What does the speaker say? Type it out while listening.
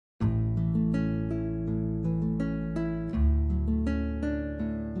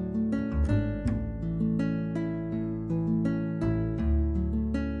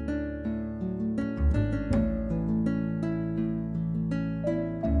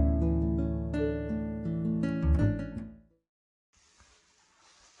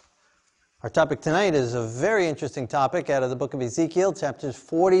Our topic tonight is a very interesting topic out of the book of Ezekiel, chapters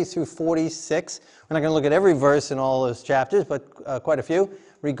 40 through 46. We're not going to look at every verse in all those chapters, but quite a few,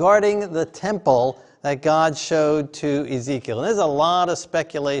 regarding the temple that God showed to Ezekiel. And there's a lot of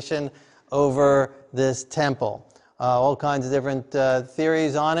speculation over this temple. All kinds of different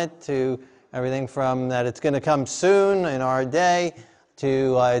theories on it, to everything from that it's going to come soon in our day,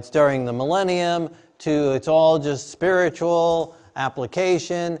 to it's during the millennium, to it's all just spiritual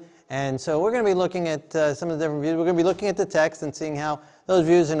application. And so we're going to be looking at some of the different views. We're going to be looking at the text and seeing how those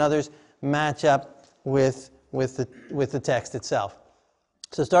views and others match up with the text itself.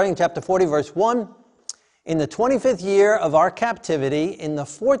 So starting in chapter 40, verse 1, in the 25th year of our captivity, in the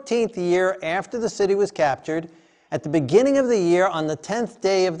 14th year after the city was captured, at the beginning of the year on the 10th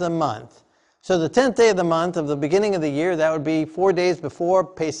day of the month. So the 10th day of the month of the beginning of the year, that would be 4 days before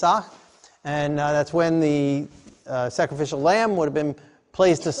Pesach, and that's when the sacrificial lamb would have been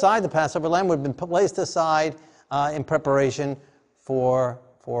placed aside, the Passover lamb would have been placed aside in preparation for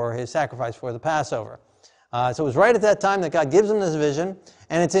his sacrifice for the Passover. So it was right at that time that God gives him this vision,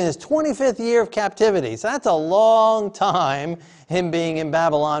 and it's in his 25th year of captivity. So that's a long time, him being in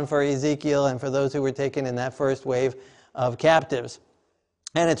Babylon for Ezekiel and for those who were taken in that first wave of captives.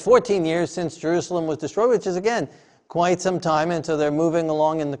 And it's 14 years since Jerusalem was destroyed, which is, again, quite some time, and so they're moving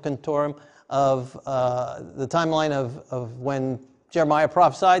along in the contour of the timeline of when Jeremiah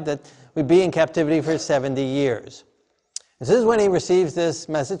prophesied that we'd be in captivity for 70 years. This is when he receives this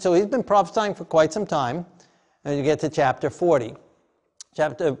message. So he's been prophesying for quite some time. And you get to chapter 40.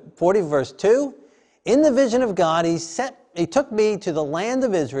 Chapter 40, verse 2. In the vision of God, he took me to the land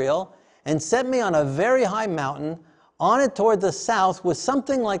of Israel and set me on a very high mountain. On it toward the south was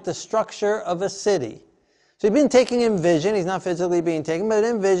something like the structure of a city. So he's been taking in vision. He's not physically being taken, but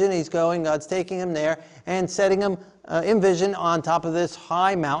in vision he's going. God's taking him there and setting him in vision on top of this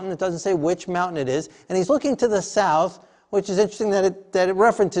high mountain. It doesn't say which mountain it is. And he's looking to the south, which is interesting that it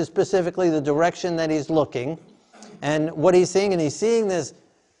references specifically the direction that he's looking and what he's seeing. And he's seeing this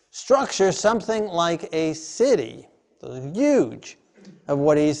structure, something like a city. So huge of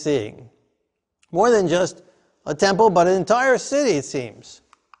what he's seeing. More than just a temple, but an entire city, it seems.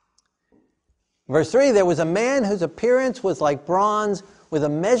 Verse 3, there was a man whose appearance was like bronze with a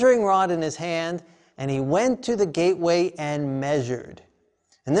measuring rod in his hand, and he went to the gateway and measured.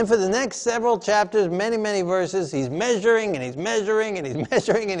 And then for the next several chapters, many, many verses, he's measuring and he's measuring and he's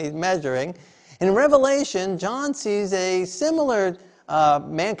measuring and he's measuring. In Revelation, John sees a similar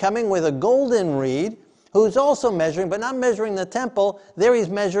man coming with a golden reed who's also measuring, but not measuring the temple. There he's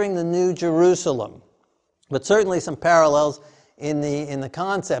measuring the New Jerusalem. But certainly some parallels in the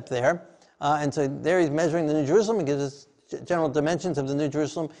concept there. And so there he's measuring the New Jerusalem. He gives us general dimensions of the New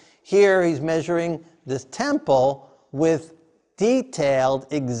Jerusalem. Here he's measuring this temple with detailed,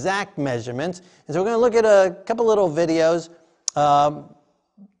 exact measurements. And so we're going to look at a couple little videos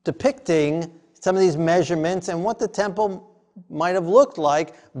depicting some of these measurements and what the temple might have looked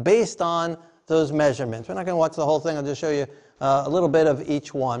like based on those measurements. We're not going to watch the whole thing. I'll just show you a little bit of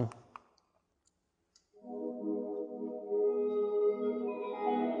each one.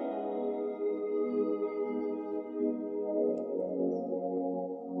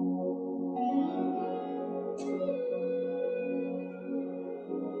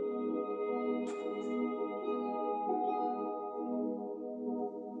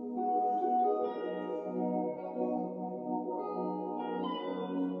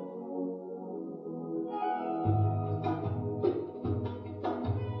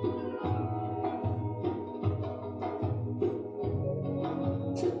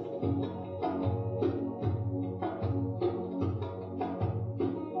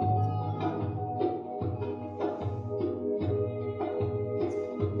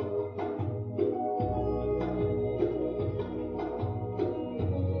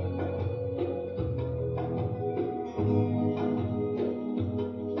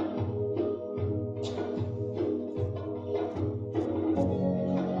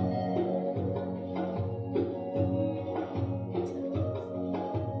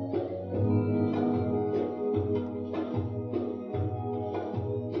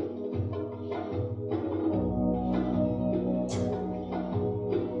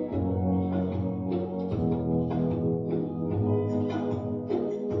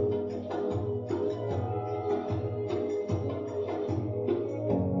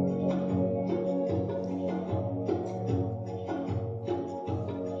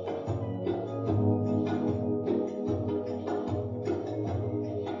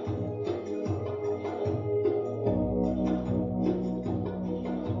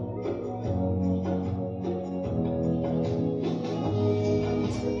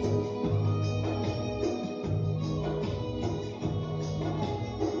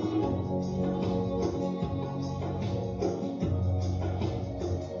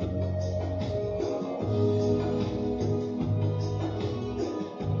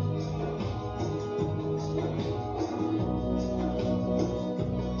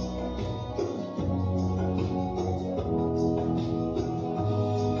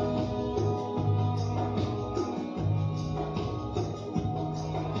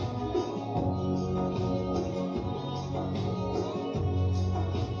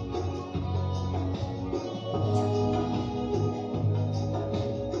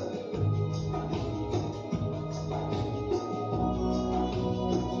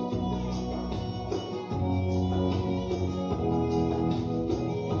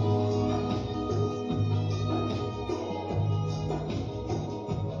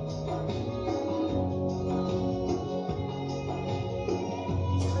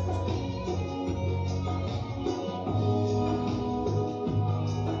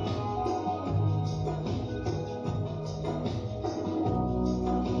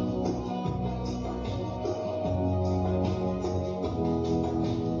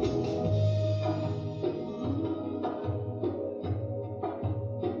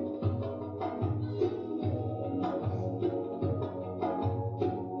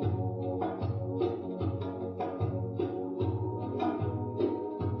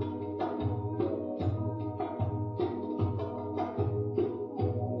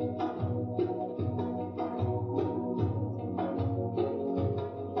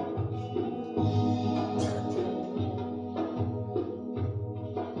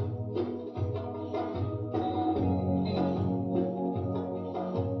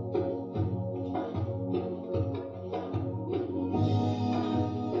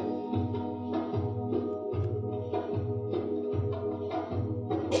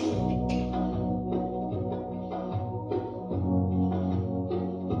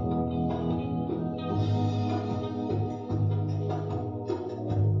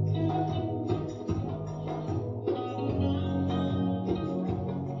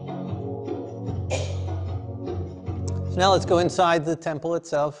 So now let's go inside the temple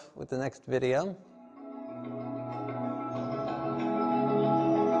itself with the next video.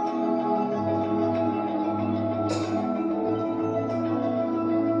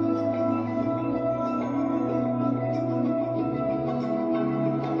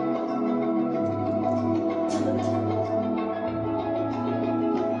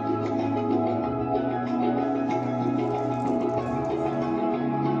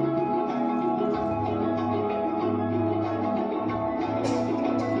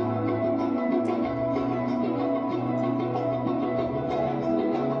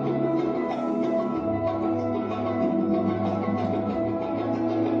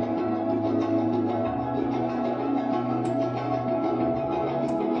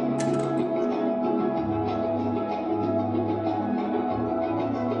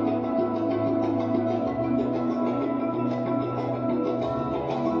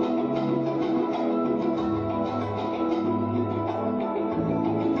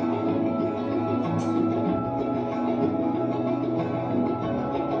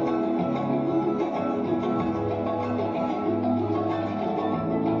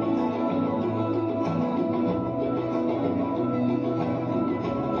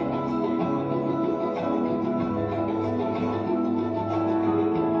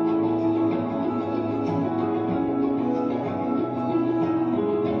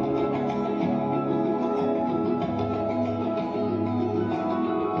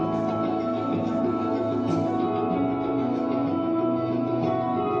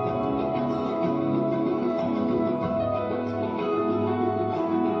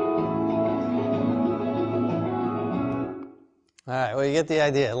 All right, well, you get the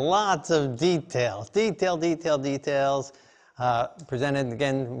idea. Lots of details, details, presented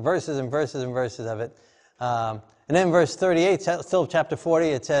again, verses and verses and verses of it. And then verse 38, still chapter 40,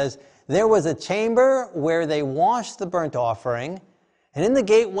 it says, "There was a chamber where they washed the burnt offering, and in the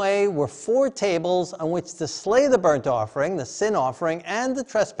gateway were 4 tables on which to slay the burnt offering, the sin offering, and the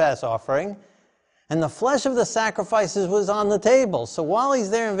trespass offering. And the flesh of the sacrifices was on the table." So while he's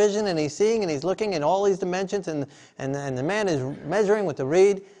there in vision and he's seeing and he's looking at all these dimensions and the man is measuring with the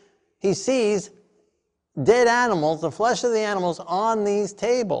reed, he sees dead animals, the flesh of the animals on these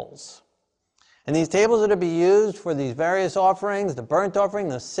tables. And these tables are to be used for these various offerings, the burnt offering,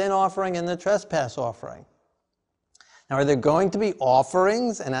 the sin offering, and the trespass offering. Now, are there going to be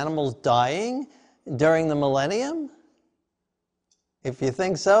offerings and animals dying during the millennium? If you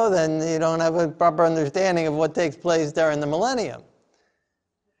think so, then you don't have a proper understanding of what takes place during the millennium.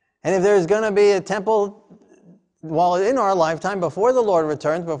 And if there's going to be a temple, while in our lifetime, before the Lord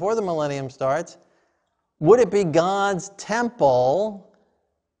returns, before the millennium starts, would it be God's temple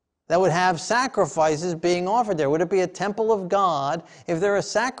that would have sacrifices being offered there? Would it be a temple of God if there are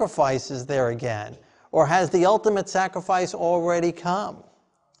sacrifices there again? Or has the ultimate sacrifice already come?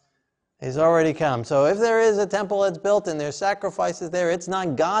 It's already come. So if there is a temple that's built and there's sacrifices there, it's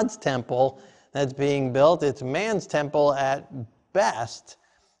not God's temple that's being built. It's man's temple at best.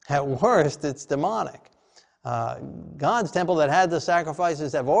 At worst, it's demonic. God's temple that had the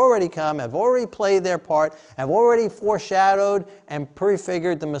sacrifices have already come, have already played their part, have already foreshadowed and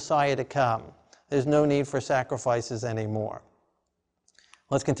prefigured the Messiah to come. There's no need for sacrifices anymore.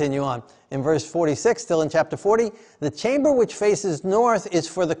 Let's continue on. In verse 46, still in chapter 40, "The chamber which faces north is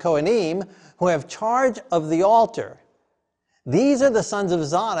for the Kohanim, who have charge of the altar. These are the sons of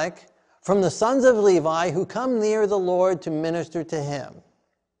Zadok, from the sons of Levi, who come near the Lord to minister to him."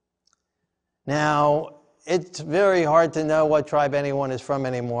 Now, it's very hard to know what tribe anyone is from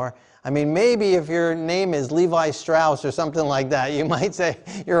anymore. I mean, maybe if your name is Levi Strauss or something like that, you might say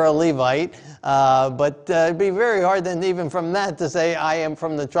you're a Levite. But it'd be very hard then even from that to say I am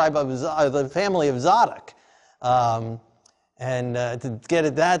from the tribe of the family of Zadok. To get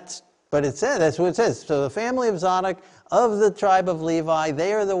at that, but it says, that's what it says. So the family of Zadok of the tribe of Levi,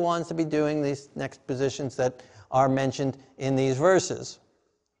 they are the ones to be doing these next positions that are mentioned in these verses.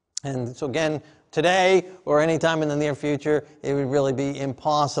 And so again, today or any time in the near future, it would really be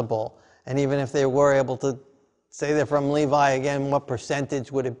impossible. And even if they were able to say they're from Levi, again, what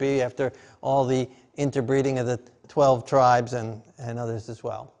percentage would it be after all the interbreeding of the 12 tribes and others as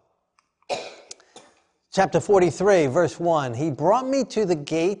well? Chapter 43, verse 1, "He brought me to the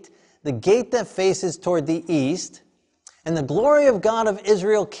gate that faces toward the east, and the glory of God of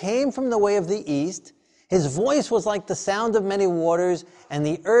Israel came from the way of the east. His voice was like the sound of many waters, and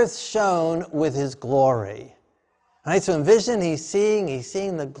the earth shone with his glory." All right, so in vision, he's seeing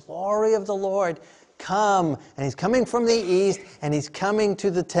the glory of the Lord come, and he's coming from the east, and he's coming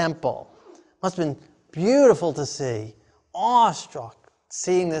to the temple. Must have been beautiful to see, awestruck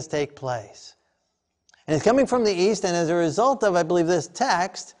seeing this take place. And it's coming from the east, and as a result of, I believe, this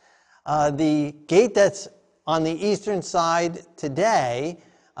text, the gate that's on the eastern side today,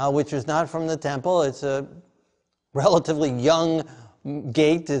 which is not from the temple, it's a relatively young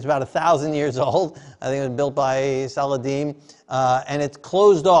gate. It's about 1,000 years old. I think it was built by Saladin, and it's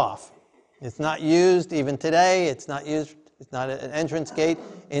closed off. It's not used even today. It's not used. It's not an entrance gate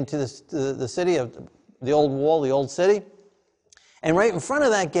into the city of the old wall, the old city. And right in front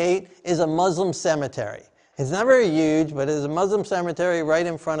of that gate is a Muslim cemetery. It's not very huge, but there's a Muslim cemetery right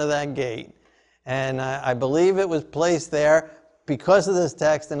in front of that gate. And I believe it was placed there because of this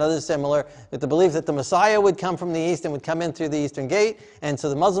text and others similar, with the belief that the Messiah would come from the east and would come in through the eastern gate. And so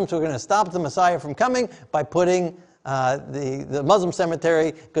the Muslims were going to stop the Messiah from coming by putting the Muslim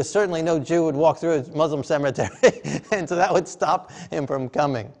cemetery, because certainly no Jew would walk through a Muslim cemetery. And so that would stop him from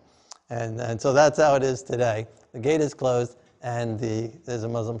coming. And so that's how it is today. The gate is closed, and there's a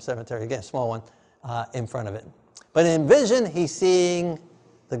Muslim cemetery, again, a small one, in front of it. But in vision, he's seeing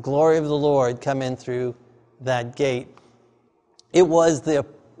the glory of the Lord come in through that gate. It was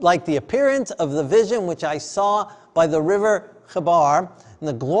like the appearance of the vision which I saw by the river Chebar, and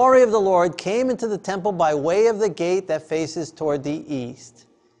the glory of the Lord came into the temple by way of the gate that faces toward the east.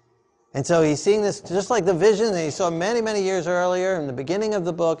 And so he's seeing this just like the vision that he saw many, many years earlier in the beginning of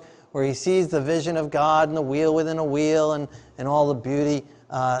the book, where he sees the vision of God and the wheel within a wheel and all the beauty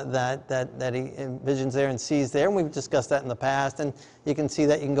that he envisions there and sees there. And we've discussed that in the past. And you can see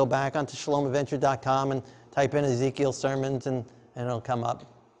that. You can go back onto shalomadventure.com and type in Ezekiel sermons, and it'll come up.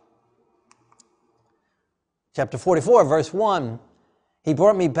 Chapter 44, verse 1. He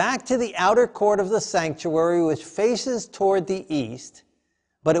brought me back to the outer court of the sanctuary, which faces toward the east,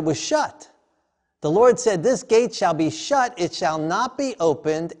 but it was shut. The Lord said, "This gate shall be shut, it shall not be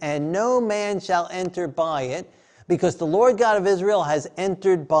opened, and no man shall enter by it, because the Lord God of Israel has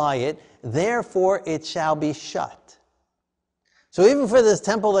entered by it, therefore it shall be shut." So even for this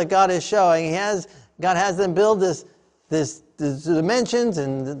temple that God is showing, God has them build the dimensions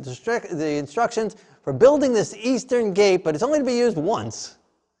and the instructions for building this eastern gate, but it's only to be used once.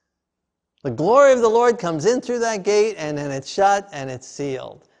 The glory of the Lord comes in through that gate, and then it's shut and it's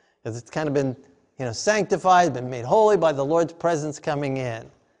sealed, because it's kind of been sanctified, been made holy by the Lord's presence coming in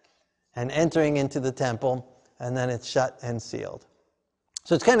and entering into the temple, and then it's shut and sealed.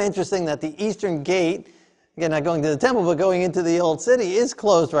 So it's kind of interesting that the eastern gate, again, not going to the temple, but going into the old city, is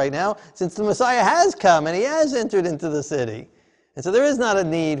closed right now, since the Messiah has come and he has entered into the city. And so there is not a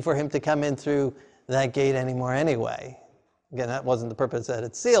need for him to come in through that gate anymore anyway. Again, that wasn't the purpose that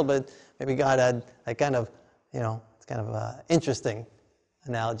it's sealed, but maybe God had a kind of, it's kind of an interesting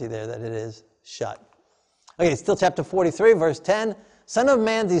analogy there that it is shut. Okay, still chapter 43, verse 10. "Son of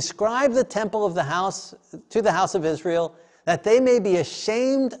man, describe the temple of the house to the house of Israel, that they may be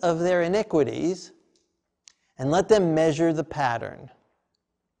ashamed of their iniquities, and let them measure the pattern."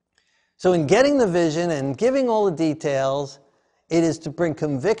 So in getting the vision and giving all the details, it is to bring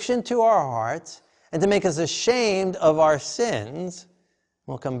conviction to our hearts and to make us ashamed of our sins.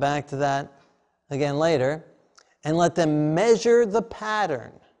 We'll come back to that again later. And let them measure the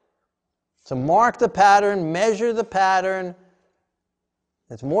pattern. So mark the pattern, measure the pattern.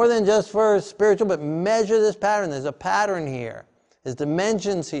 It's more than just for spiritual, but measure this pattern. There's a pattern here. There's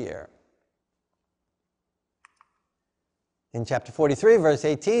dimensions here. In chapter 43, verse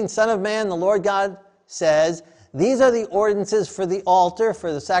 18, "Son of man, the Lord God says, these are the ordinances for the altar,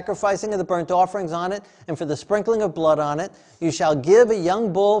 for the sacrificing of the burnt offerings on it, and for the sprinkling of blood on it. You shall give a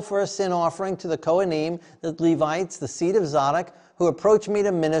young bull for a sin offering to the Kohanim, the Levites, the seed of Zadok, who approach me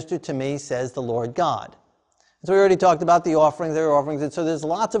to minister to me, says the Lord God." So we already talked about the offerings, their offerings, and so there's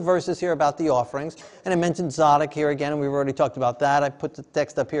lots of verses here about the offerings, and I mentioned Zadok here again, and we've already talked about that. I put the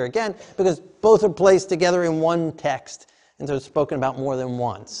text up here again, because both are placed together in one text, and so it's spoken about more than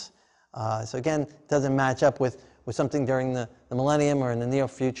once. So again, it doesn't match up with something during the millennium or in the near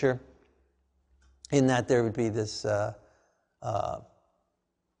future, in that there would be this,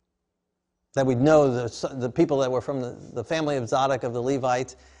 that we'd know the people that were from the family of Zadok, of the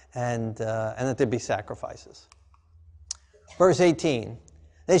Levites, and that there'd be sacrifices. Verse 18,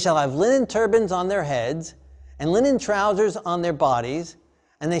 "They shall have linen turbans on their heads, and linen trousers on their bodies,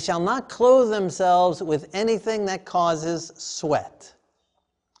 and they shall not clothe themselves with anything that causes sweat."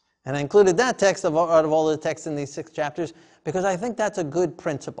 And I included that text out of all the texts in these 6 chapters because I think that's a good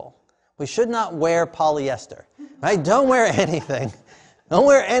principle. We should not wear polyester, right? Don't wear anything. Don't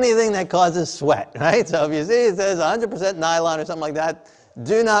wear anything that causes sweat, right? So if you see it says 100% nylon or something like that,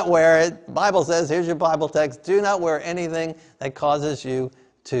 do not wear it. The Bible says, here's your Bible text, do not wear anything that causes you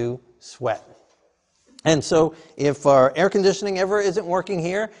to sweat. And so if our air conditioning ever isn't working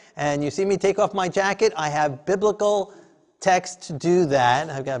here and you see me take off my jacket, I have biblical text to do that.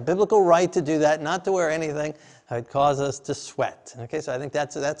 I've got a biblical right to do that, not to wear anything that would cause us to sweat. Okay, so I think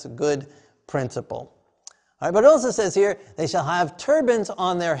that's a good principle. All right, but it also says here, they shall have turbans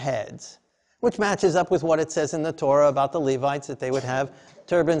on their heads, which matches up with what it says in the Torah about the Levites, that they would have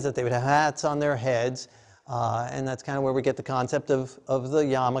turbans, that they would have hats on their heads. And that's kind of where we get the concept of the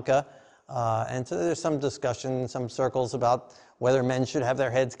yarmulke. And so there's some discussion in some circles about whether men should have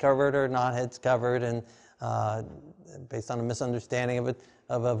their heads covered or not heads covered, and based on a misunderstanding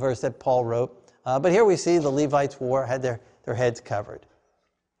of a verse that Paul wrote. But here we see the Levites had their heads covered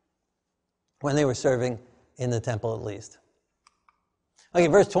when they were serving in the temple at least. Okay,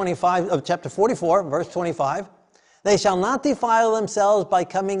 verse 25 of chapter 44, verse 25. They shall not defile themselves by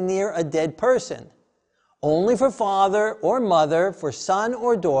coming near a dead person. Only for father or mother, for son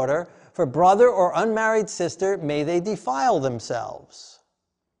or daughter, for brother or unmarried sister, may they defile themselves.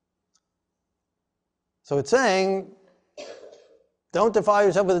 So it's saying, don't defile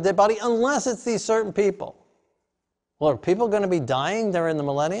yourself with a dead body unless it's these certain people. Well, are people going to be dying during the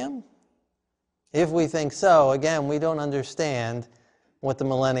millennium? If we think so, again, we don't understand what the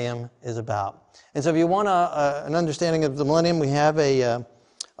millennium is about. And so if you want an understanding of the millennium, we have a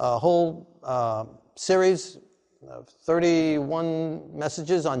whole series of 31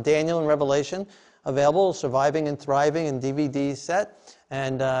 messages on Daniel and Revelation available, Surviving and Thriving in DVD set.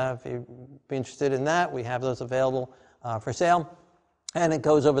 And if you'd be interested in that, we have those available for sale. And it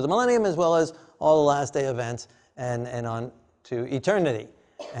goes over the millennium as well as all the last day events and on to eternity.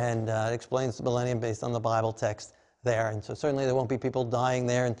 And explains the millennium based on the Bible text there. And so certainly there won't be people dying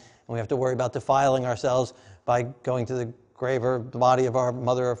there, and we have to worry about defiling ourselves by going to the grave or the body of our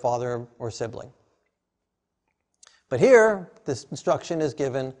mother or father or sibling. But here, this instruction is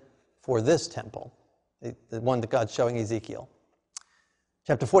given for this temple, the one that God's showing Ezekiel.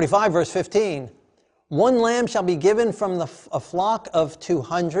 Chapter 45, verse 15. One lamb shall be given from a flock of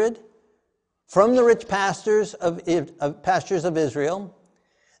 200, from the rich pastures of Israel.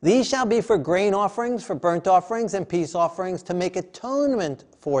 These shall be for grain offerings, for burnt offerings, and peace offerings, to make atonement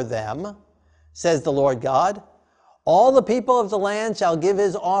for them, says the Lord God. All the people of the land shall give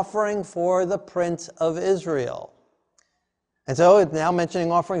his offering for the Prince of Israel. And so it's now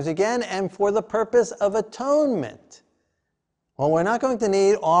mentioning offerings again, and for the purpose of atonement. Well, we're not going to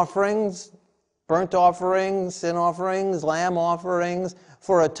need offerings, burnt offerings, sin offerings, lamb offerings,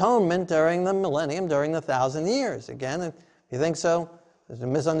 for atonement during the millennium, during the 1,000 years. Again, if you think so, there's a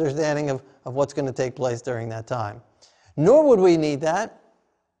misunderstanding of what's going to take place during that time. Nor would we need that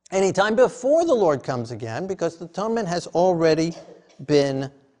any time before the Lord comes again, because the atonement has already been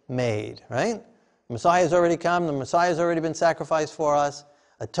made, right? The Messiah has already come. The Messiah has already been sacrificed for us.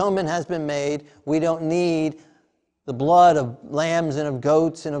 Atonement has been made. We don't need the blood of lambs and of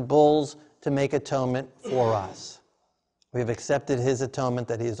goats and of bulls to make atonement for us. We have accepted his atonement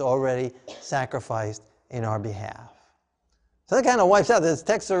that he has already sacrificed in our behalf. So that kind of wipes out this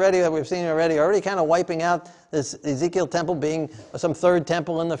text already that we've seen already kind of wiping out this Ezekiel temple being some third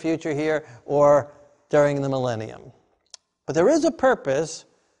temple in the future here or during the millennium. But there is a purpose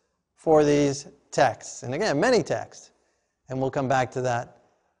for these texts. And again, many texts. And we'll come back to that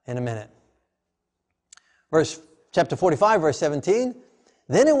in a minute. Chapter 45, verse 17.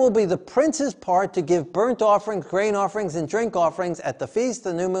 Then it will be the prince's part to give burnt offerings, grain offerings, and drink offerings at the feasts,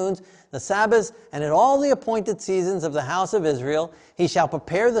 the new moons, the Sabbaths, and at all the appointed seasons of the house of Israel. He shall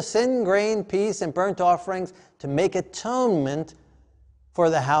prepare the sin, grain, peace, and burnt offerings to make atonement for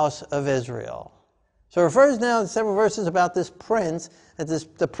the house of Israel. So it refers now to several verses about this prince, that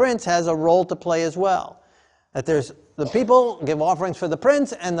the prince has a role to play as well. That there's the people give offerings for the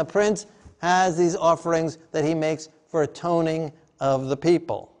prince, and the prince has these offerings that he makes for atoning of the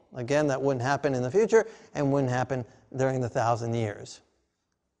people. Again, that wouldn't happen in the future and wouldn't happen during the 1,000 years.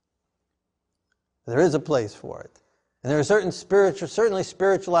 There is a certainly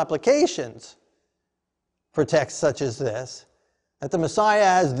spiritual applications for texts such as this. That the Messiah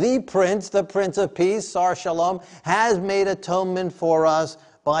as the Prince of Peace, Sar Shalom, has made atonement for us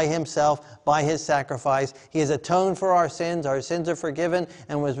by himself, by his sacrifice. He has atoned for our sins are forgiven,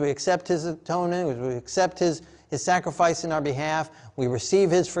 and as we accept his atonement, as we accept his sacrifice in our behalf, we receive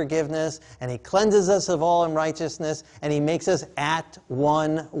his forgiveness, and he cleanses us of all unrighteousness, and he makes us at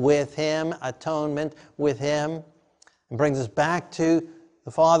one with him, atonement with him, and brings us back to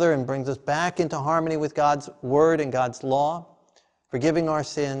the Father and brings us back into harmony with God's word and God's law, forgiving our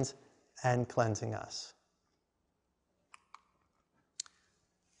sins and cleansing us.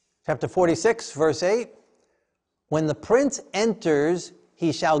 Chapter 46, verse 8. When the prince enters,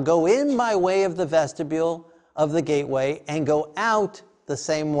 he shall go in by way of the vestibule of the gateway and go out the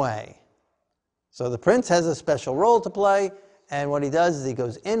same way. So the prince has a special role to play, and what he does is he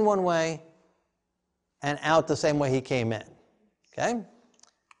goes in one way and out the same way he came in. Okay?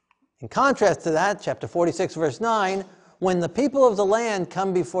 In contrast to that, chapter 46, verse 9, when the people of the land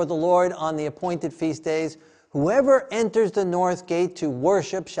come before the Lord on the appointed feast days, whoever enters the north gate to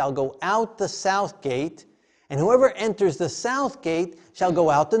worship shall go out the south gate, and whoever enters the south gate shall go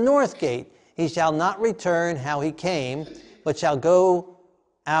out the north gate. He shall not return how he came, but shall go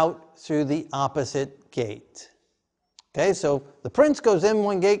out through the opposite gate. Okay, so the prince goes in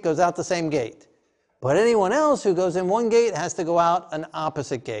one gate, goes out the same gate. But anyone else who goes in one gate has to go out an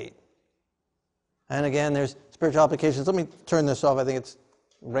opposite gate. And again, there's spiritual applications. Let me turn this off. I think it's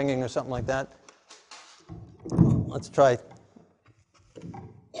ringing or something like that. Let's try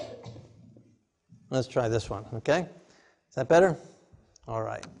this one, okay? Is that better? All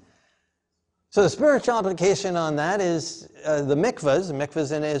right. So the spiritual application on that is the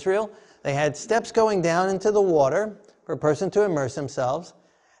mikvahs in Israel. They had steps going down into the water for a person to immerse themselves.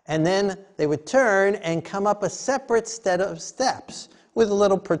 And then they would turn and come up a separate set of steps with a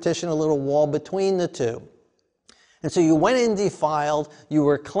little partition, a little wall between the two. And so you went in defiled, you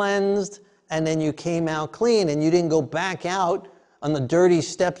were cleansed, and then you came out clean, and you didn't go back out on the dirty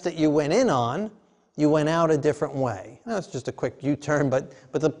steps that you went in on. You went out a different way. That's just a quick U-turn, but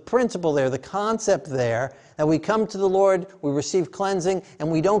the principle there, the concept there, that we come to the Lord, we receive cleansing, and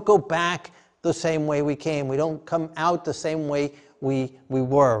we don't go back the same way we came. We don't come out the same way we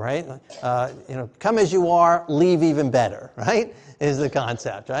were, right? Come as you are, leave even better, right? Is the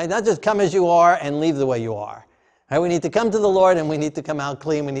concept, right? Not just come as you are and leave the way you are. Right? We need to come to the Lord and we need to come out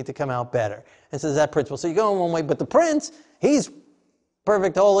clean. We need to come out better. This is that principle. So you go in one way, but the prince, he's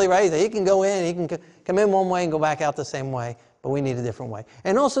perfect, holy, right? He can go in, he can come in one way and go back out the same way, but we need a different way.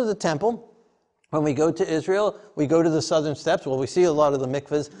 And also the temple. When we go to Israel, we go to the southern steps. Well, we see a lot of the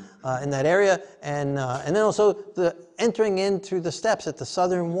mikvahs in that area, and then also the entering in through the steps at the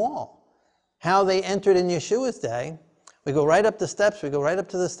southern wall. How they entered in Yeshua's day, we go right up the steps,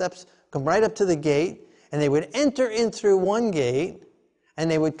 come right up to the gate, and they would enter in through one gate,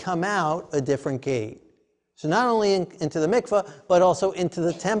 and they would come out a different gate. So not only into the mikvah, but also into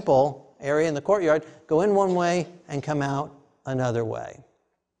the temple area in the courtyard, go in one way and come out another way.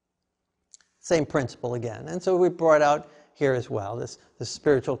 Same principle again. And so we brought out here as well, this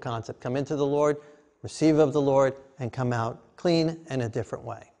spiritual concept. Come into the Lord, receive of the Lord, and come out clean and a different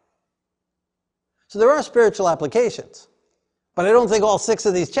way. So there are spiritual applications. But I don't think all 6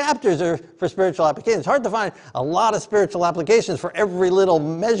 of these chapters are for spiritual applications. It's hard to find a lot of spiritual applications for every little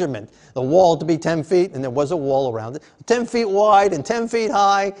measurement. The wall to be 10 feet, and there was a wall around it. 10 feet wide and 10 feet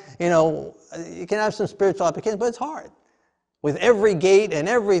high. You can have some spiritual applications, but it's hard. With every gate and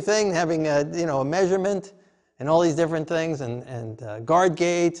everything having a measurement and all these different things and guard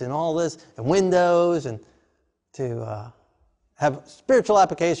gates and all this and windows, and to have spiritual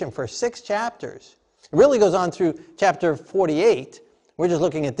application for 6 chapters. It really goes on through chapter 48. We're just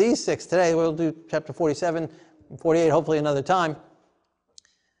looking at these 6 today. We'll do chapter 47 and 48 hopefully another time.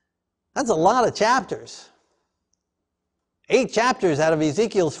 That's a lot of chapters. 8 chapters out of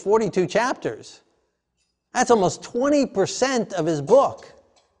Ezekiel's 42 chapters. That's almost 20% of his book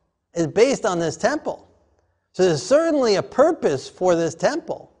is based on this temple. So there's certainly a purpose for this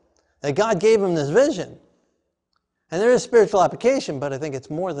temple, that God gave him this vision. And there is spiritual application, but I think it's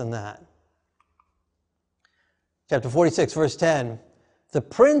more than that. Chapter 46, verse 10. The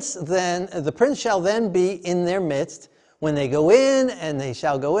prince shall then be in their midst. When they go in, and they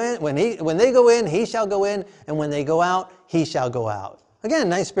shall go in. When they go in, he shall go in. And when they go out, he shall go out. Again,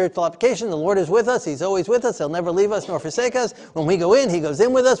 nice spiritual application. The Lord is with us. He's always with us. He'll never leave us nor forsake us. When we go in, he goes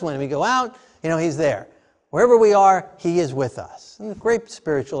in with us. When we go out, he's there. Wherever we are, he is with us. And great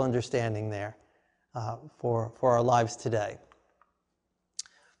spiritual understanding there for our lives today.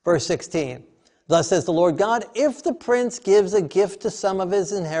 Verse 16. Thus says the Lord God, if the prince gives a gift to some of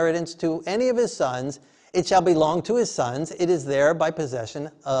his inheritance to any of his sons, it shall belong to his sons. It is there by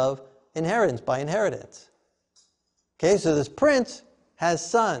possession of inheritance, by inheritance. Okay, so this prince has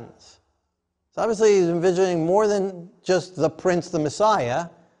sons. So obviously he's envisioning more than just the prince, the Messiah,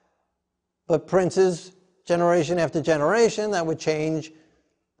 but princes, generation after generation, that would change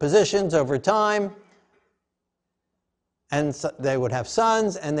positions over time. And so they would have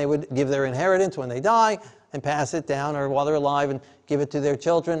sons, and they would give their inheritance when they die and pass it down, or while they're alive, and give it to their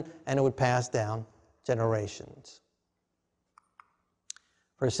children, and it would pass down generations.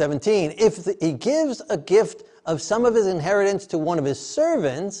 Verse 17, if he gives a gift of some of his inheritance to one of his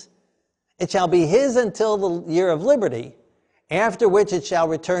servants, it shall be his until the year of liberty, after which it shall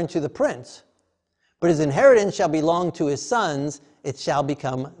return to the prince. But his inheritance shall belong to his sons, it shall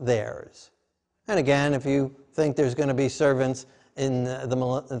become theirs. And again, if you think there's going to be servants in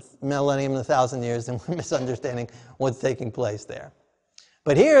the millennium, the 1,000 years, then we're misunderstanding what's taking place there.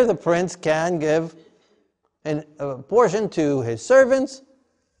 But here the prince can give a portion to his servants,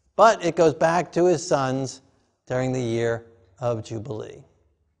 but it goes back to his sons during the year of Jubilee.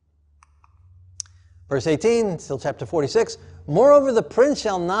 Verse 18, still chapter 46, moreover, the prince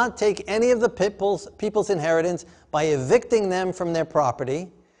shall not take any of the people's inheritance by evicting them from their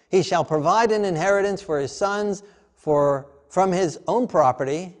property. He shall provide an inheritance for his sons from his own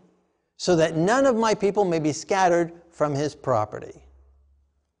property, so that none of my people may be scattered from his property.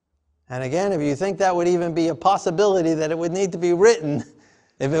 And again, if you think that would even be a possibility that it would need to be written,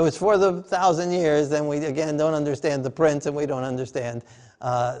 if it was for the 1,000 years, then we again don't understand the prince and we don't understand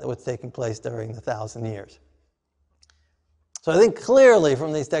what's taking place during the 1,000 years. So I think clearly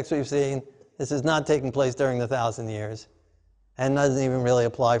from these texts we've seen, this is not taking place during the 1,000 years and doesn't even really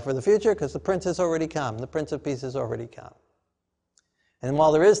apply for the future because the prince has already come. The Prince of Peace has already come. And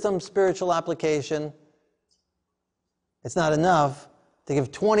while there is some spiritual application, it's not enough to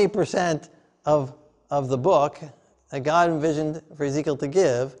give 20% of the book that God envisioned for Ezekiel to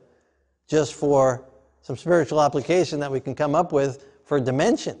give just for some spiritual application that we can come up with for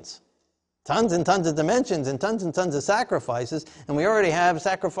dimensions. Tons and tons of dimensions and tons of sacrifices, and we already have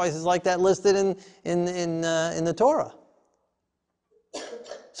sacrifices like that listed in the Torah.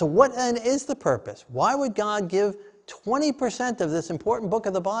 So what then is the purpose? Why would God give 20% of this important book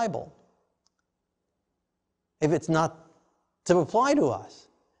of the Bible if it's not to apply to us?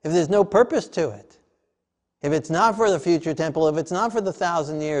 If there's no purpose to it? If it's not for the future temple, if it's not for the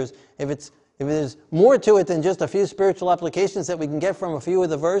 1,000 years, if there's more to it than just a few spiritual applications that we can get from a few of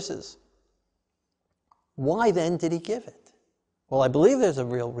the verses, why then did he give it? Well, I believe there's a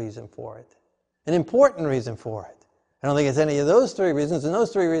real reason for it, an important reason for it. I don't think it's any of those three reasons, and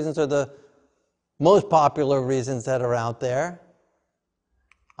those three reasons are the most popular reasons that are out there.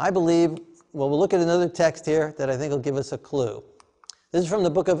 I believe, well, we'll look at another text here that I think will give us a clue. This is from the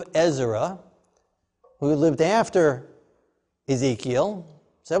book of Ezra, who lived after Ezekiel,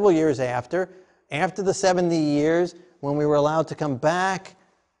 several years after the 70 years when we were allowed to come back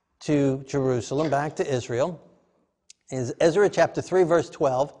to Jerusalem, back to Israel. Is Ezra chapter 3, verse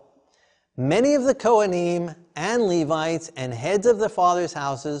 12. Many of the Kohanim and Levites and heads of the fathers'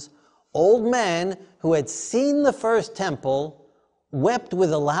 houses, old men who had seen the first temple, wept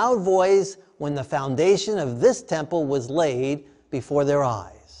with a loud voice when the foundation of this temple was laid before their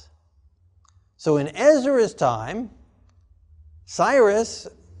eyes. So in Ezra's time, Cyrus,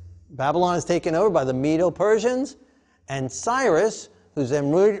 Babylon is taken over by the Medo-Persians, and Cyrus, who's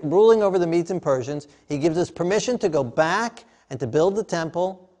then ruling over the Medes and Persians, he gives us permission to go back and to build the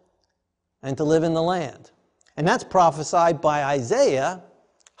temple and to live in the land. And that's prophesied by Isaiah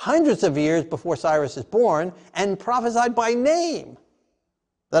hundreds of years before Cyrus is born, and prophesied by name,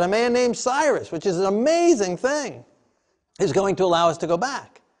 that a man named Cyrus, which is an amazing thing, is going to allow us to go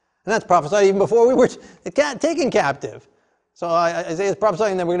back. And that's prophesied even before we were taken captive. So Isaiah is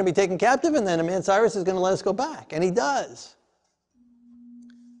prophesying that we're going to be taken captive, and then a man Cyrus is going to let us go back. And he does.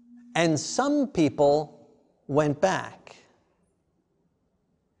 And some people went back.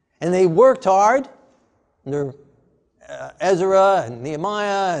 And they worked hard under Ezra and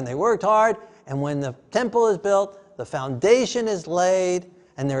Nehemiah, and they worked hard. And when the temple is built, the foundation is laid,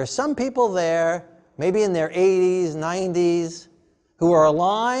 and there are some people there, maybe in their 80s, 90s, who are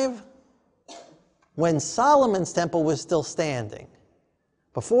alive when Solomon's temple was still standing.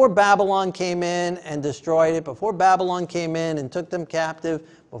 Before Babylon came in and destroyed it, before Babylon came in and took them captive,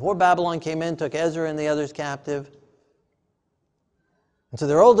 before Babylon came in, took Ezra and the others captive. And so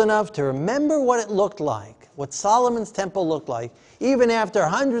they're old enough to remember what it looked like, what Solomon's temple looked like, even after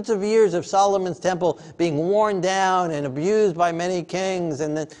hundreds of years of Solomon's temple being worn down and abused by many kings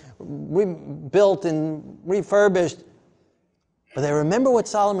and then rebuilt and refurbished. But they remember what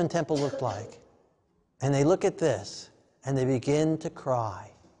Solomon's temple looked like. And they look at this and they begin to cry.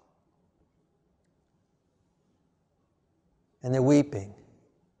 And they're weeping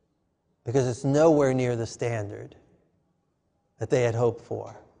because it's nowhere near the standard that they had hoped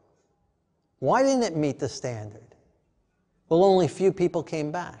for. Why didn't it meet the standard? Well, only few people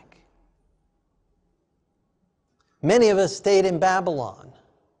came back. Many of us stayed in Babylon.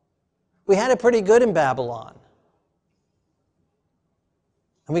 We had it pretty good in Babylon.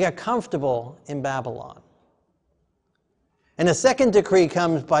 And we got comfortable in Babylon. And a second decree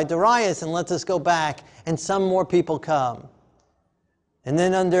comes by Darius and lets us go back, and some more people come. And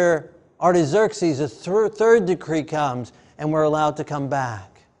then under Artaxerxes, a third decree comes, and we're allowed to come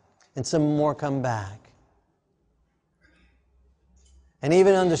back, and some more come back. And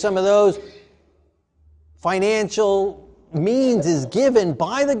even under some of those, financial means is given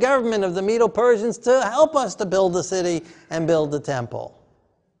by the government of the Medo-Persians to help us to build the city and build the temple.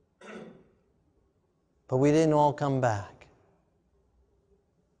 But we didn't all come back.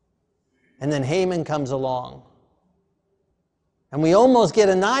 And then Haman comes along. And we almost get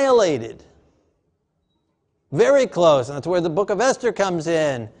annihilated. Very close. And that's where the book of Esther comes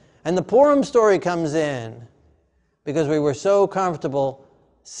in. And the Purim story comes in. Because we were so comfortable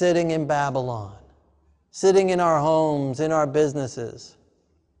sitting in Babylon. Sitting in our homes, in our businesses.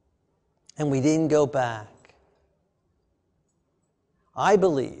 And we didn't go back. I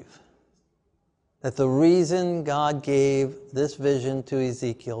believe that the reason God gave this vision to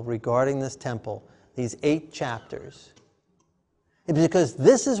Ezekiel regarding this temple, these 8 chapters, is because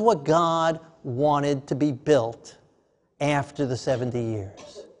this is what God wanted to be built after the 70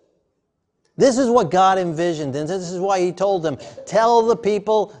 years. This is what God envisioned, and this is why he told them, tell the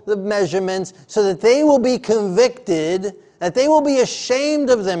people the measurements so that they will be convicted, that they will be ashamed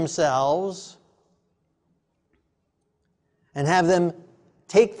of themselves, and have them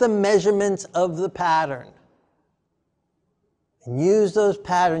take the measurements of the pattern and use those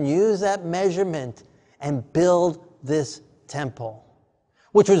patterns, use that measurement and build this temple,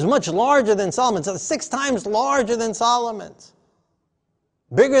 which was much larger than Solomon's, 6 times larger than Solomon's.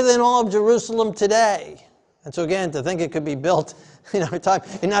 Bigger than all of Jerusalem today. And so again, to think it could be built in our time,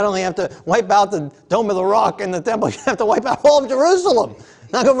 you not only have to wipe out the Dome of the Rock and the temple, you have to wipe out all of Jerusalem.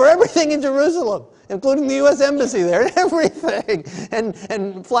 Knock over everything in Jerusalem, including the U.S. Embassy there, and everything,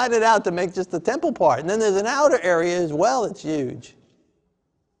 and flatten it out to make just the temple part. And then there's an outer area as well that's huge.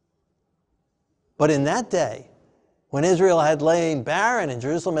 But in that day, when Israel had lain barren and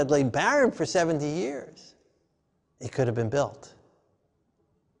Jerusalem had lain barren for 70 years, it could have been built.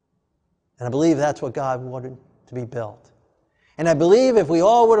 And I believe that's what God wanted to be built. And I believe if we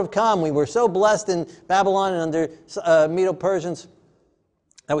all would have come, we were so blessed in Babylon and under Medo-Persians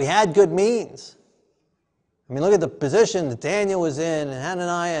that we had good means. I mean, look at the position that Daniel was in, and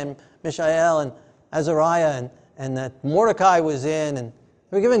Hananiah and Mishael and Azariah, and that Mordecai was in, and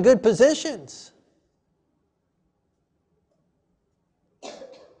they were given good positions.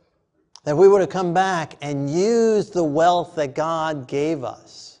 That we would have come back and used the wealth that God gave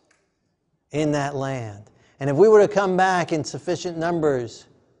us in that land. And if we were to come back in sufficient numbers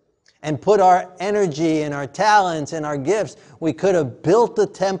and put our energy and our talents and our gifts, we could have built the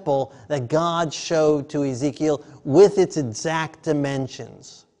temple that God showed to Ezekiel with its exact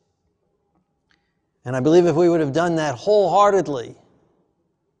dimensions. And I believe if we would have done that wholeheartedly,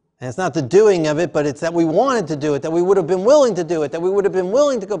 and it's not the doing of it, but it's that we wanted to do it, that we would have been willing to do it, that we would have been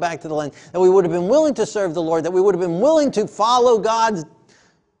willing to go back to the land, that we would have been willing to serve the Lord, that we would have been willing to follow God's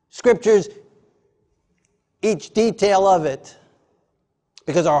scriptures, each detail of it,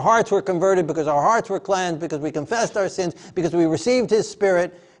 because our hearts were converted, because our hearts were cleansed, because we confessed our sins, because we received His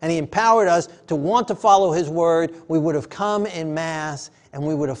Spirit, and He empowered us to want to follow His Word, we would have come in mass, and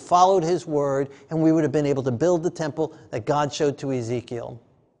we would have followed His Word, and we would have been able to build the temple that God showed to Ezekiel.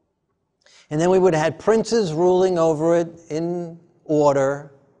 And then we would have had princes ruling over it in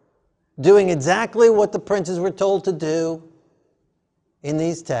order, doing exactly what the princes were told to do in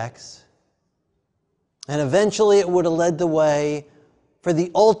these texts. And eventually it would have led the way for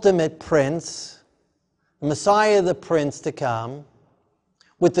the ultimate prince, the Messiah the Prince, to come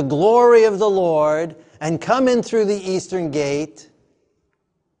with the glory of the Lord and come in through the eastern gate,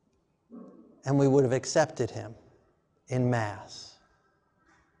 and we would have accepted Him in mass.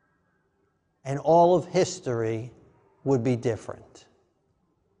 And all of history would be different.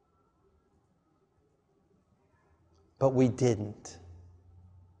 But we didn't.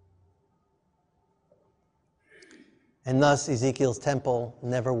 And thus Ezekiel's temple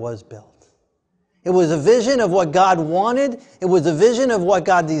never was built. It was a vision of what God wanted. It was a vision of what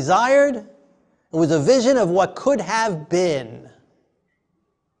God desired. It was a vision of what could have been,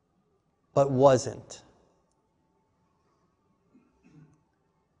 but wasn't.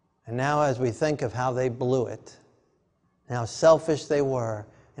 And now as we think of how they blew it, and how selfish they were,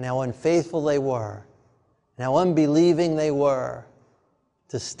 and how unfaithful they were, and how unbelieving they were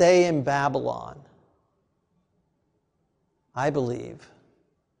to stay in Babylon, I believe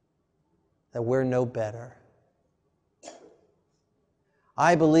that we're no better.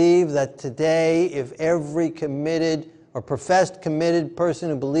 I believe that today, if every committed or professed committed person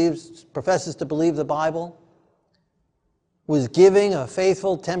who professes to believe the Bible was giving a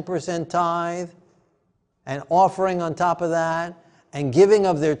faithful 10% tithe and offering on top of that, and giving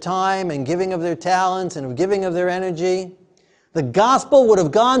of their time and giving of their talents and giving of their energy, The gospel would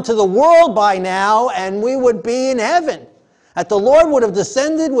have gone to the world by now, and we would be in heaven. That the Lord would have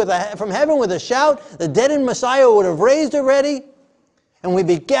descended from heaven with a shout, the dead in Messiah would have raised already, and we'd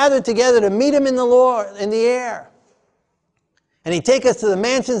be gathered together to meet him in the air. And he'd take us to the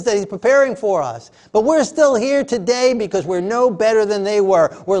mansions that he's preparing for us. But we're still here today because we're no better than they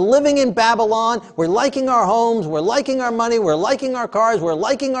were. We're living in Babylon, we're liking our homes, we're liking our money, we're liking our cars, we're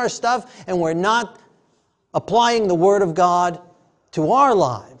liking our stuff, and we're not applying the Word of God to our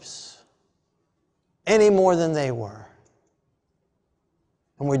lives any more than they were.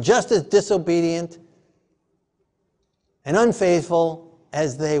 And we're just as disobedient and unfaithful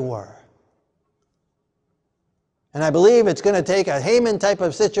as they were. And I believe it's going to take a Haman type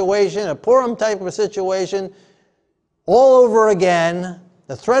of situation, a Purim type of situation, all over again,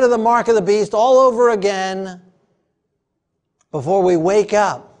 the threat of the mark of the beast all over again, before we wake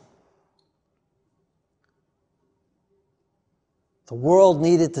up. The world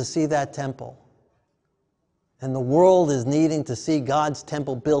needed to see that temple. And the world is needing to see God's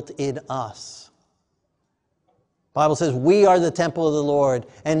temple built in us. The Bible says we are the temple of the Lord,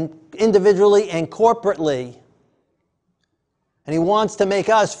 and individually and corporately. And he wants to make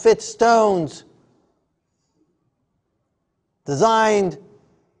us fit stones, designed,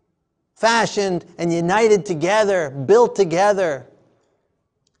 fashioned, and united together, built together,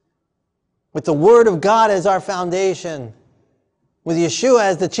 with the Word of God as our foundation, with Yeshua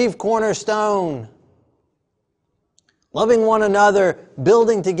as the chief cornerstone, loving one another,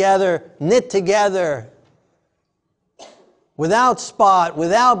 building together, knit together, without spot,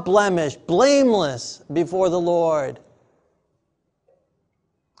 without blemish, blameless before the Lord.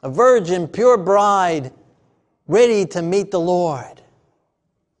 A virgin, pure bride, ready to meet the Lord.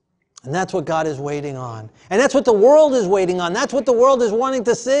 And that's what God is waiting on. And that's what the world is waiting on. That's what the world is wanting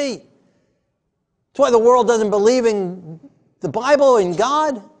to see. That's why the world doesn't believe in the Bible and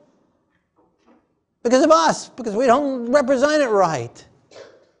God. Because of us. Because we don't represent it right.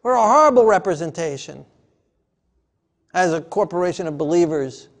 We're a horrible representation as a corporation of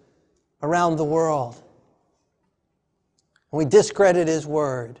believers around the world. And we discredit His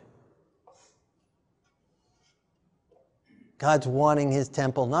Word. God's wanting His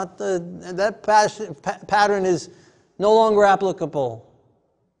temple. That pattern is no longer applicable.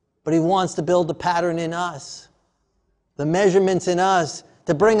 But He wants to build a pattern in us. The measurements in us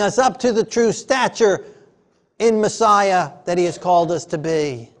to bring us up to the true stature in Messiah that He has called us to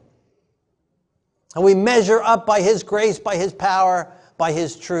be. And we measure up by His grace, by His power, by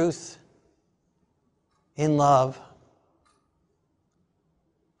His truth, in love.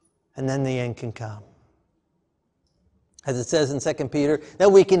 And then the end can come. As it says in 2 Peter,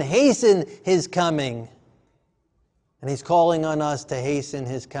 that we can hasten His coming. And He's calling on us to hasten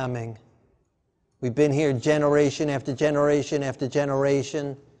His coming. We've been here generation after generation after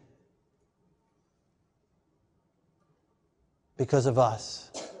generation because of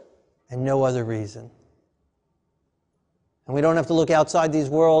us and no other reason. And we don't have to look outside these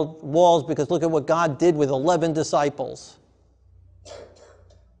walls, because look at what God did with 11 disciples.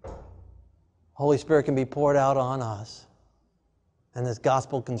 Holy Spirit can be poured out on us. And this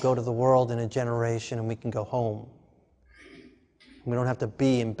gospel can go to the world in a generation, and we can go home. We don't have to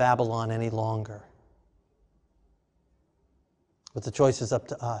be in Babylon any longer. But the choice is up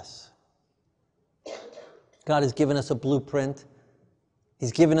to us. God has given us a blueprint.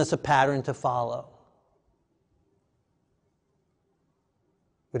 He's given us a pattern to follow.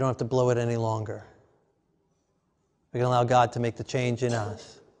 We don't have to blow it any longer. We can allow God to make the change in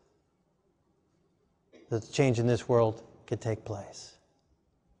us, that the change in this world can take place,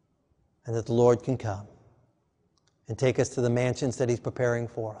 and that the Lord can come and take us to the mansions that He's preparing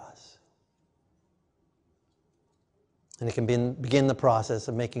for us. And it can begin the process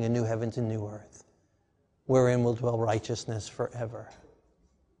of making a new heavens and new earth, wherein will dwell righteousness forever.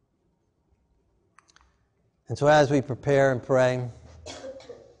 And so as we prepare and pray,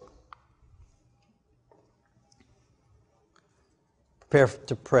 prepare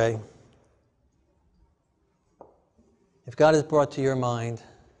to pray, if God has brought to your mind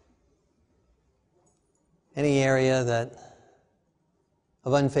any area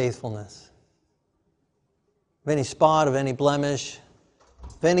of unfaithfulness, of any spot, of any blemish,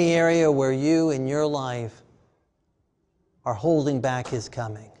 of any area where you in your life are holding back His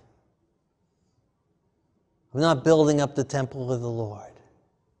coming, of not building up the temple of the Lord,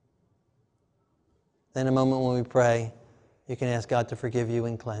 then in a moment when we pray, you can ask God to forgive you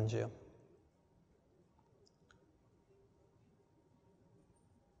and cleanse you.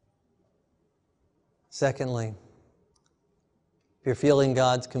 Secondly, if you're feeling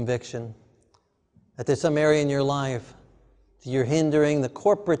God's conviction that there's some area in your life that you're hindering the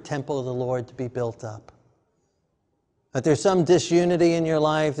corporate temple of the Lord to be built up. That there's some disunity in your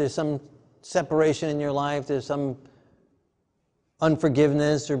life, there's some separation in your life, there's some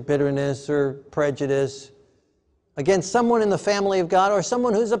unforgiveness or bitterness or prejudice against someone in the family of God or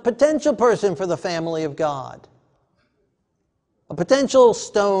someone who's a potential person for the family of God. A potential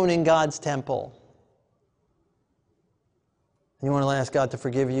stone in God's temple. And you want to ask God to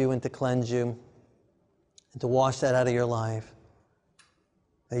forgive you and to cleanse you and to wash that out of your life.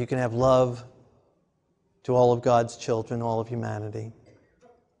 That you can have love to all of God's children, all of humanity.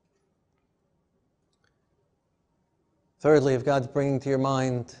 Thirdly, if God's bringing to your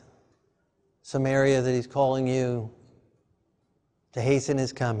mind some area that He's calling you to hasten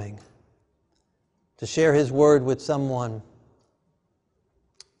His coming, to share His word with someone,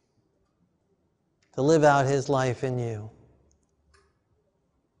 to live out His life in you,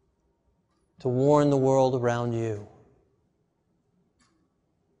 to warn the world around you.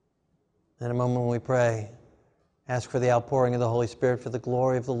 In a moment when we pray, ask for the outpouring of the Holy Spirit, for the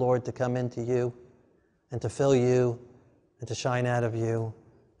glory of the Lord to come into you and to fill you and to shine out of you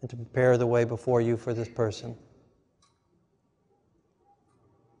and to prepare the way before you for this person.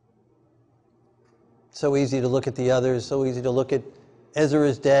 So easy to look at the others, so easy to look at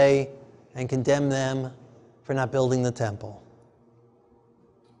Ezra's day and condemn them for not building the temple.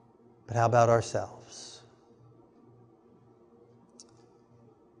 But how about ourselves?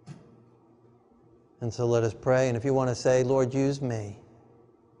 And so let us pray. And if you want to say, Lord, use me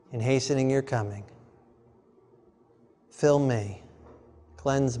in hastening your coming. Fill me.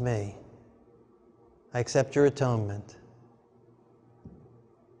 Cleanse me. I accept your atonement.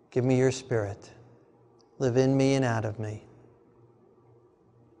 Give me your Spirit. Live in me and out of me.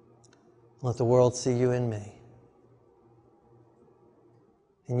 Let the world see you in me.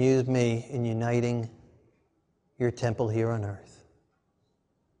 And use me in uniting your temple here on earth.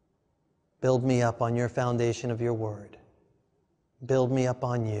 Build me up on your foundation of your word. Build me up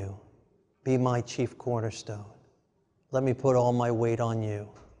on you. Be my chief cornerstone. Let me put all my weight on you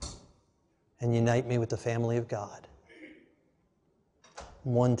and unite me with the family of God.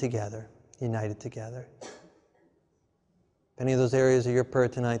 One together, united together. If any of those areas are your prayer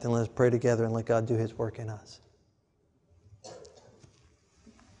tonight, then let us pray together and let God do His work in us.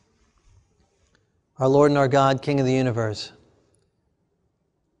 Our Lord and our God, King of the universe,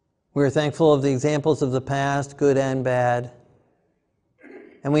 we are thankful of the examples of the past, good and bad.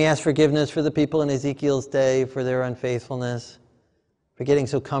 And we ask forgiveness for the people in Ezekiel's day for their unfaithfulness, for getting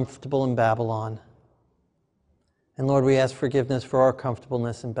so comfortable in Babylon. And Lord, we ask forgiveness for our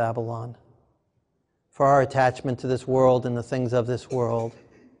comfortableness in Babylon, for our attachment to this world and the things of this world,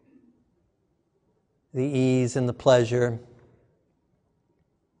 the ease and the pleasure,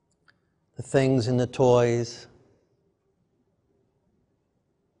 the things and the toys,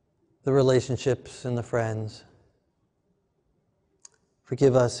 the relationships and the friends.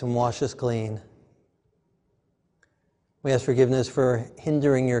 Forgive us and wash us clean. We ask forgiveness for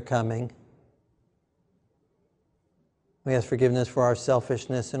hindering your coming. We ask forgiveness for our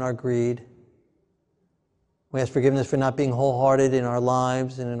selfishness and our greed. We ask forgiveness for not being wholehearted in our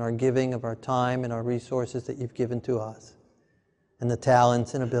lives and in our giving of our time and our resources that you've given to us, and the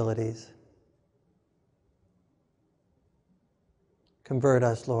talents and abilities. Convert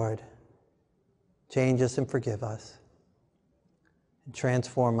us, Lord. Change us and forgive us. And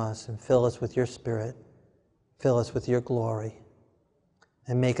transform us and fill us with your Spirit. Fill us with your glory.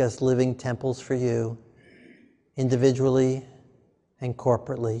 And make us living temples for you, individually and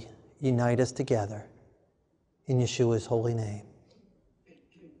corporately. Unite us together. In Yeshua's holy name.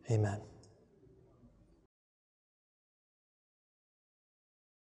 Amen.